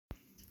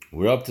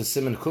We're up to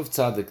Siman Kuf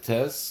Tzadik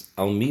Tes,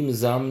 Al Mi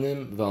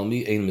Mizamnim, Val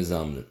Mi Ein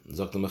Mizamnim.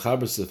 Zok the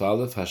Mechaber Sif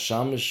Aleph,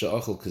 Hashamish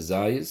She'achel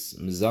Kazayis,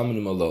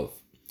 Mizamnim Alov.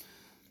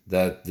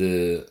 That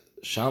the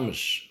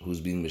Shamish, who's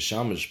being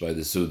Mishamish by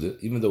the Suda,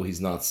 even though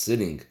he's not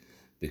sitting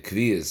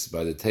Bekviyas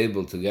by the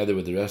table together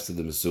with the rest of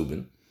the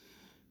Mesubin,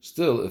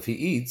 still, if he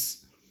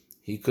eats,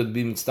 he could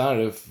be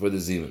Mitzaref for the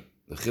Zimun.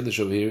 The Chiddush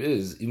over here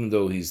is, even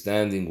though he's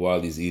standing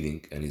while he's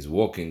eating, and he's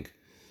walking,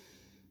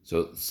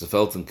 so it's a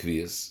Felton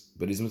Kviyas,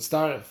 but he's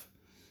Mitzaref,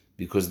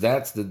 because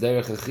that's the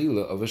derech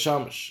achila of a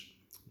shamish.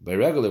 By a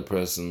regular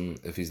person,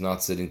 if he's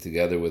not sitting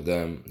together with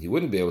them, he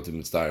wouldn't be able to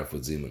mitzaref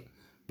with zimun.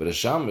 But a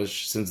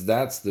shamish, since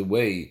that's the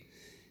way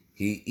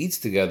he eats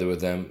together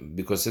with them,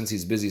 because since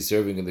he's busy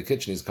serving in the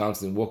kitchen, he's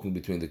constantly walking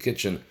between the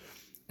kitchen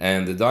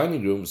and the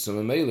dining room, so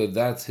memela,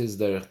 that's his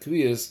derech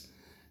kviyas,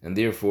 and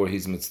therefore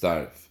he's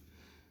mitzaref.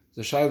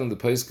 The shayla in the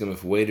poskim,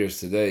 if waiters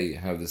today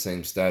have the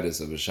same status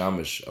of a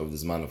shamish of the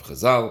zman of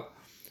Chazal,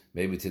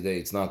 maybe today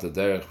it's not the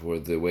derech for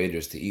the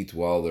waiters to eat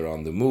while they're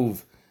on the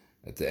move.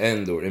 At the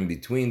end or in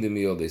between the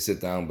meal, they sit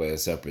down by a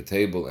separate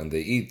table and they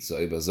eat. So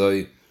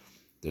ibazoi,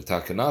 they're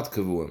takanat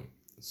kavuim.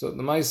 So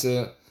the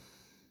Maisa,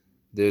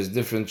 there's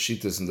different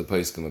shitas in the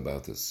poskim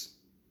about this.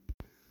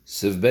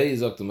 Sivbei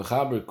zok the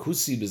mechaber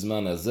kusi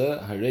bizman hazeh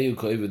hareyu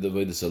ko'eved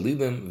avodas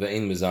alilim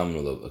ve'ein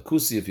mizamnu lo. A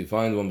kusi, if you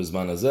find one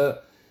bizman hazeh,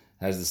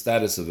 has the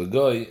status of a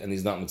goy and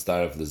he's not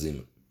mitzaref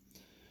l'zimun.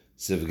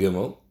 Siv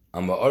gimel.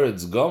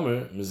 This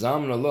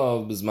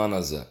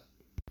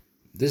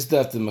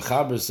that the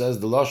Mechaber says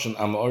the Lashon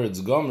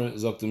Amaoretz Gomer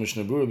is the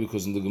Mishnah Berurah,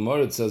 because in the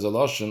Gemara it says a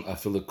Lashon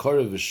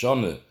Afilekore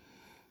v'shone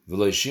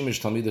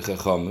v'loishimish Talmidei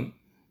Chachamim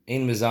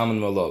ein mizamen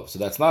malov. So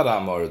that's not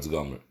Amaoretz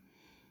Gomer.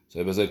 So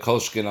it was like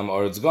Kolshkin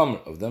Amaoretz Gomer.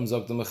 Of them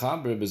zok the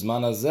Mechaber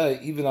Bizman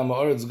Hazeh, even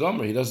Amaoretz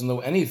Gomer, he doesn't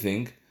know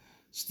anything,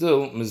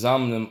 still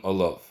mizamenim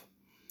alov.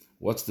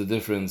 What's the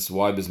difference?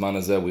 Why Bizman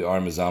Hazeh we are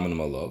mizamenim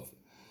alov?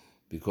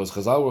 Because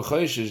Chazal were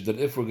chayshish that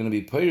if we're going to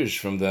be pirish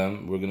from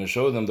them, we're going to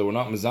show them that we're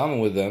not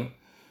mizamen with them,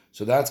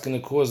 so that's going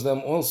to cause them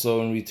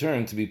also in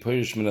return to be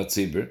pirish min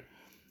hatzibur,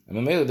 and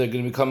memela they're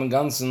going to become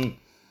ganzen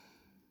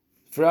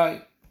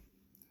fry.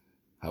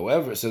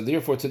 However, so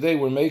therefore today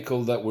we're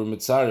makel that we're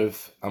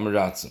mitzaref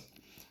amiratzim.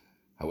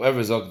 However,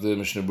 zok the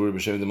Mishnah Berurah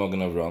b'shem the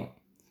Magen Avram,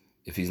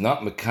 if he's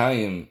not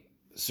mekayim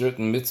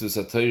certain mitzvahs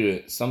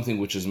atayre, something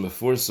which is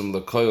mefursum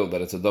lakoil,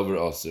 that it's a davar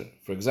aser.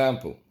 For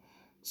example,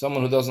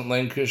 someone who doesn't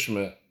learn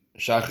Krishma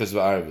Shachris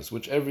v'Arvis,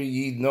 which every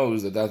Yid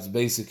knows that that's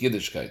basic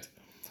Yiddishkeit.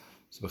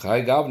 So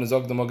b'chai gavne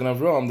zog the Magen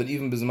Avram that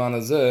even b'zman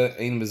hazeh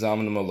ein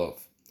mizamen malov.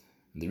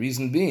 And the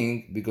reason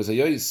being because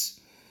hayos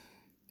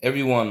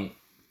everyone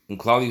in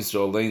Klal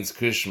Yisrael learns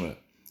Krishma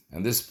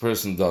and this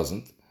person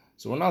doesn't.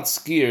 So we're not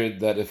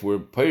scared that if we're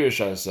pirish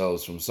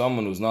ourselves from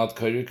someone who's not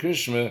Kairi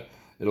Krishma,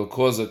 it'll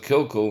cause a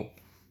kilkul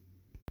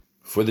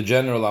for the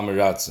general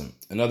Amiratzim.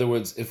 In other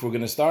words, if we're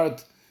going to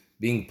start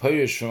being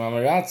pirish from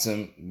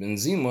Amiratzim in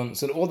Zimun,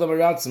 so all the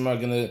Amiratzim are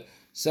going to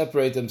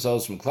separate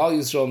themselves from Klal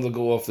Yisrael and they'll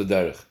go off the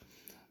derech.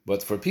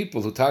 But for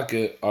people who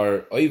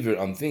are over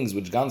on things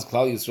which Gans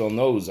Klal Yisrael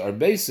knows are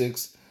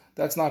basics,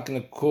 that's not going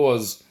to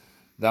cause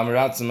the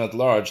Amiratzim at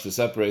large to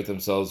separate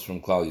themselves from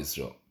Klal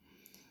Yisrael.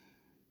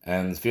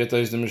 And Firta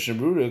is the Mishnah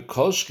Berurah,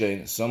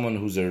 Kolshkein, someone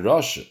who's a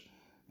Rosh,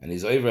 and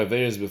he's over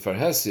Averis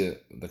b'Farhesia,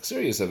 like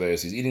serious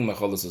Averis, he's eating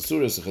Machalas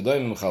Asuras,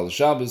 Chadayim, Machalas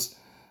Shabbos,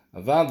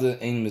 Avada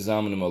ein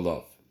mizamen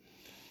malov.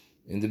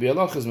 In the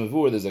Bialachas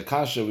Mavur, there's a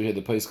kasha we hear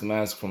the poskim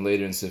ask from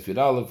later in Sifir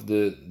Aleph.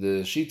 The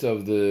shita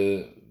of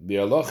the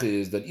Bialach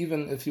is that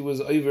even if he was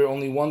over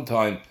only one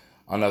time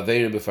on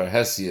Aveir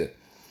b'Farhesia,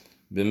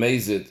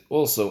 b'Mezit,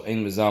 also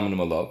ein mizamen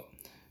malav.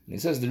 And he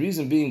says the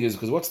reason being is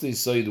because what's the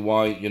side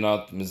why you're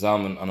not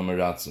mizamen on a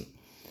meratzim?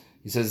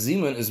 He says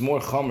Zimun is more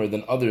chamer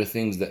than other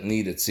things that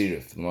need a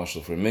tzirif, the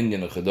marshal for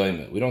minyan or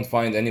chadayme. We don't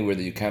find anywhere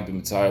that you can't be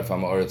mitzaref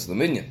ha'ma'aretz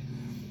l'minyan.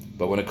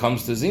 But when it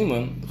comes to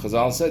Zimun,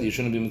 Chazal said you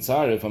shouldn't be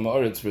mitzaref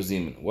ha'ma'aretz for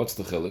Zimun. What's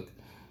the chiluk?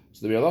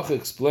 So the Bialacha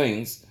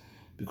explains,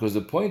 because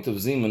the point of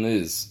Zimun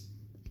is,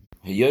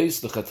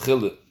 Hiyos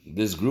l'chatchila,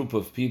 this group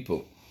of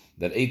people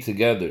that ate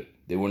together,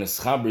 they were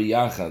neschaber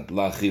yachad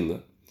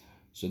la'achila,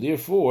 so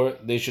therefore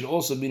they should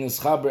also be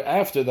neschaber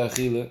after the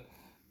achila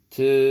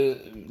to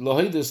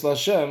lohidus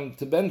l'Hashem,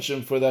 to bench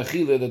him for the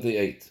achila that they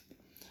ate.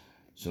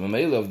 So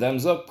Mamela of them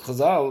zok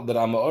Chazal that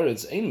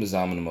ha'ma'aretz ein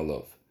mizamen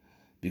malov.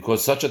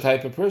 Because such a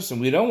type of person,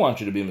 we don't want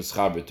you to be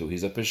mischaber to.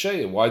 He's a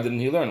pesheya. Why didn't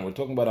he learn? We're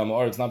talking about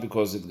Amor. It's not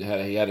because he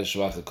had a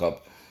shvacha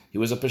cup. He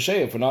was a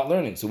pesheya for not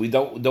learning. So we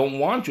don't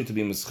want you to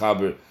be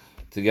mischaber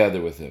together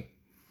with him.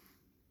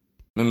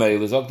 Who's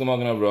over on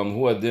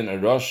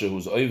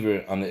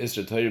the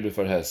Isra Torah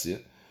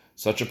b'Farhesia,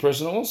 such a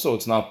person also,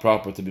 it's not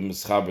proper to be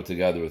mischaber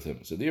together with him.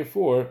 So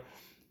therefore,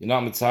 you're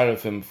not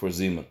mitzaref him for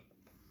zimun.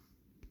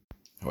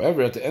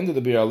 However, at the end of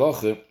the Bir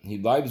Halacha, he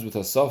lives with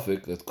a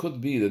suffix that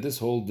could be that this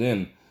whole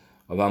din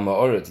of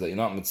Ama'oretz, that you're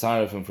not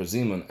mitzaref him for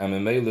Zimun, and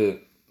Memele,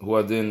 who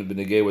adin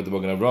b'negei what the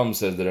Magen Avram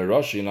says, that a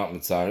Rosh you're not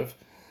mitzaref,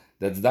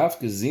 that's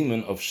dafke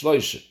Zimun of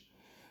Shloisha.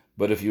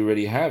 But if you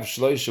already have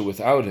Shloisha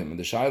without him, and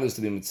the Shaila is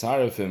to be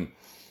mitzaref him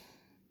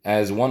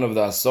as one of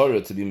the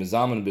Asara to be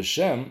Mizaman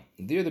B'Shem,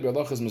 there the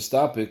Berlachas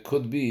Mistapik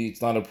could be,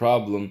 it's not a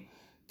problem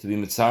to be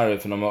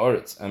Mitzaref in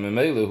Amaretz. And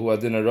Memele, who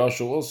had in a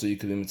Rasha also, you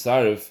could be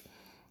Mitzaref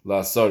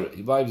La Asara.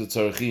 He vibes the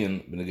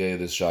Tzarachian B'Negei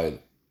this Shaila.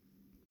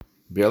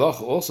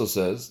 Berlach also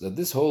says that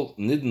this whole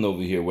Nidden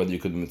over here, whether you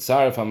could be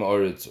Mitzaref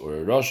Amaretz or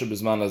a Rasha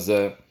B'Zman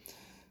Hazeh,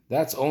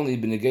 that's only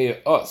B'Negei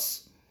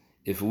us.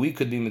 If we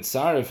could be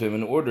Mitzaref him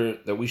in order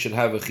that we should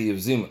have a Chi of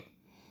Zimun.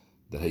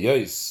 The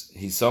Hayos,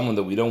 he's someone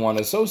that we don't want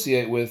to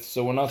associate with,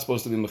 so we're not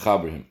supposed to be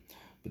mechaber him.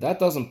 But that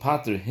doesn't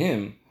pater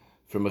him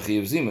from a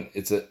chiyuv zimun.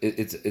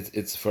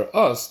 It's for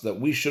us that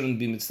we shouldn't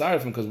be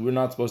mitzaref him because we're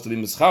not supposed to be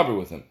mischaber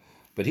with him.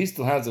 But he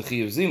still has a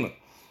chiyuv zimun.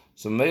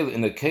 So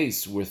in a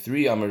case where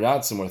 3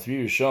 amiratzim or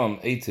 3 risham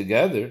ate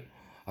together,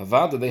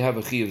 avada they have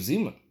a chiyuv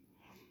zimun.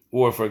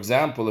 Or for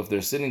example, if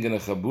they're sitting in a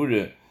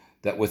chabura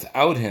that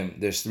without him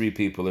there's 3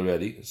 people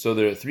already, so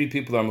there are 3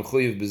 people are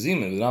mechuyev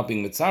bezimun, they're not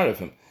being mitzaref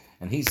him.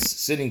 And he's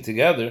sitting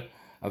together,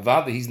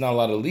 avada, he's not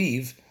allowed to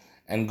leave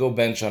and go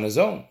bench on his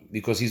own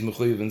because he's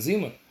mechuyev in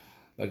zimun.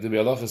 Like the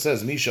Bialacha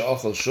says, Misha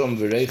achal shum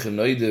v'reichem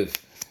noidev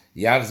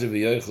yachzer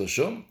v'yoichel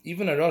shum.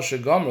 Even a Rosh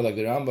Gomer, like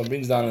the Rambam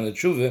brings down in the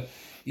Tshuva,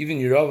 even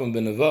Yeravam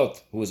ben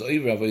Avot, who was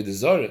over avodah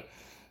zarah,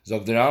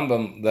 zog the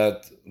Rambam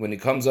that when he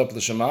comes up to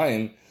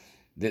Shemayim,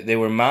 they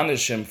were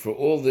manish him for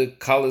all the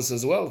kalas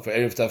as well, for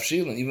Erev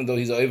Tafshilin, even though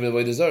he's over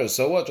avodah zarah.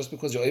 So what? Just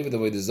because you're over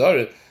avodah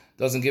zarah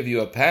doesn't give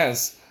you a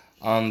pass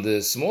on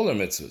the smaller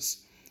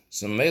mitzvahs.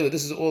 So Mela,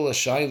 this is all a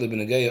shayla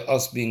b'negei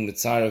us being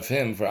mitzar of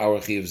him for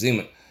our chiyuv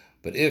zimun.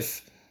 But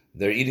if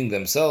they're eating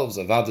themselves,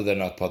 avada they're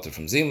not potter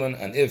from zimun,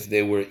 and if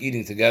they were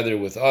eating together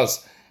with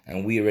us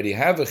and we already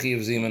have a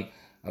chiyuv zimun,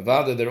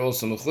 avada they're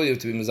also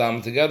mechuyev to be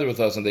mizam together with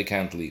us and they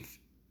can't leave.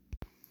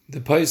 The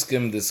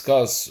Paiskim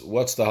discuss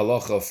what's the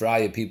halacha of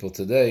Raya people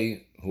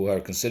today who are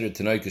considered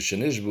tenoikas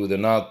shenishbu, they're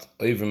not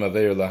oivrim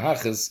aver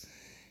lahachis,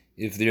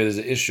 if there is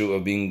an issue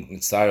of being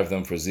mitzvah of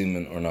them for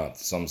zimun or not.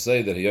 Some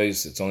say that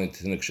it's only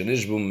tinik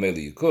shenishbum,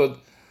 maybe you could.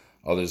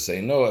 Others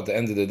say no. At the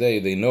end of the day,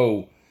 they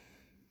know,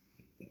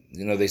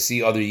 they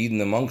see other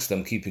yidden amongst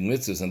them keeping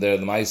mitzvahs, and they're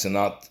the ma'isa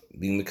not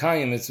being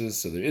mekayim mitzvahs.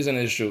 So there is an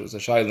issue. It's a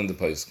shayla in the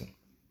paiskim.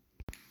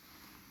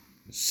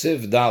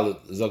 Siv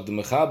dalet zog the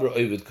mechaber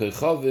oivet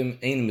koichavim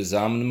ein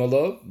mezamen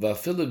malov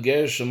va'afilu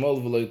ger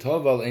shemol v'loy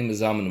toval ein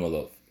mezamen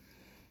malov.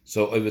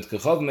 So Ovid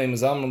Kechav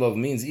Meimazamalav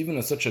means even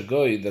in such a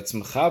guy that's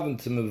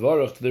mechaven to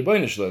mevarach to the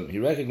Rebbeinu Shalom. He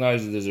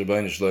recognizes there's a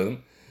Rebbeinu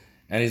Shalom,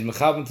 and he's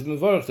mechaven to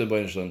mevarach to the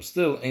Rebbeinu Shalom.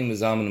 Still, ein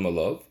mezamen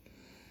malav.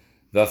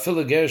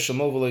 Va'afilu ger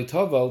shemo v'loy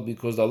toval,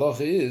 because the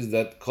halacha is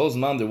that kol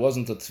zman there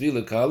wasn't a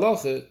tefillah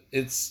ka'halacha,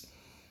 it's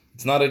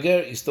not a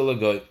ger, he's still a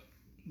guy.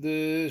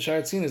 The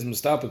Sharatzin is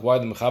mistapik why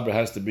the mechaber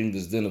has to bring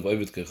this din of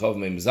Ovid Kechav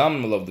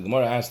Meimazamalav. Malav. The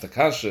Gemara asks the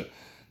kasha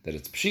that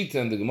it's pshita,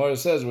 and the Gemara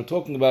says we're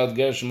talking about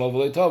ger shemo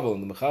v'loy tovel,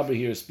 and the mechaber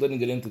here is splitting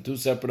it into 2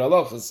 separate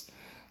halachas.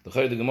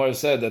 The Gemara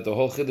said that the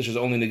whole chiddush is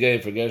only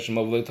negay for ger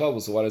shemo v'loy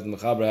tovel, so why does the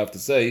mechaber have to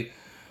say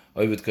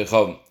oivit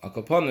kechav?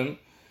 Akaponim,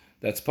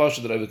 that's pasha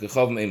that oivit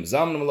kechav meim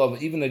zamnim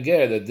alav, even a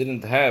ger that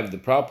didn't have the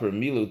proper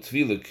milu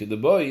tefillah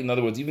kedeboy, in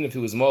other words, even if he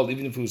was mal,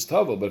 even if he was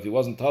tovel, but if he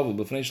wasn't tovel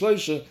b'fnei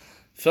shloisha,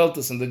 felt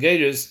this in the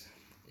geirus,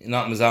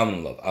 not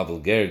mizamin alav.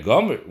 Aval ger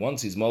gomer,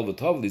 once he's mal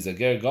v'tovel, he's a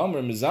ger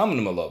gomer mizamin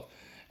alav.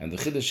 And the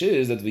chiddush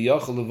is that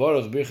v'yachal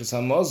levarach birchas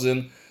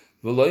hamazon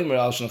v'loimer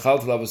al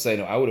shenchalta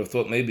l'avasenu. I would have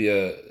thought maybe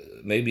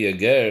a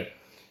ger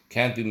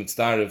can't be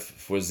mitzdaref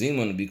for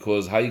zimun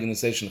because how are you going to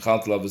say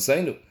shenchalta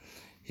l'avasenu?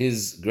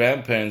 His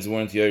grandparents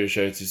weren't Yerush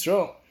Eretz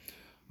Yisrael.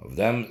 Of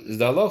them is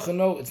the halacha?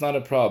 No, it's not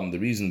a problem. The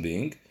reason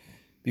being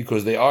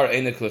because they are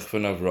eneklich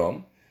from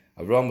Avram.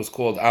 Avram was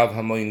called Av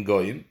Hamoyin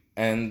Goyim,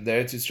 and the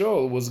Eretz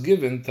Yisrael was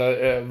given to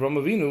Avram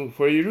Avinu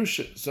for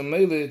Yerusha. So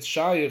mele it's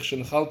shayich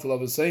shenchalta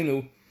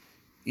l'avasenu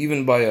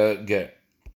even by a ger.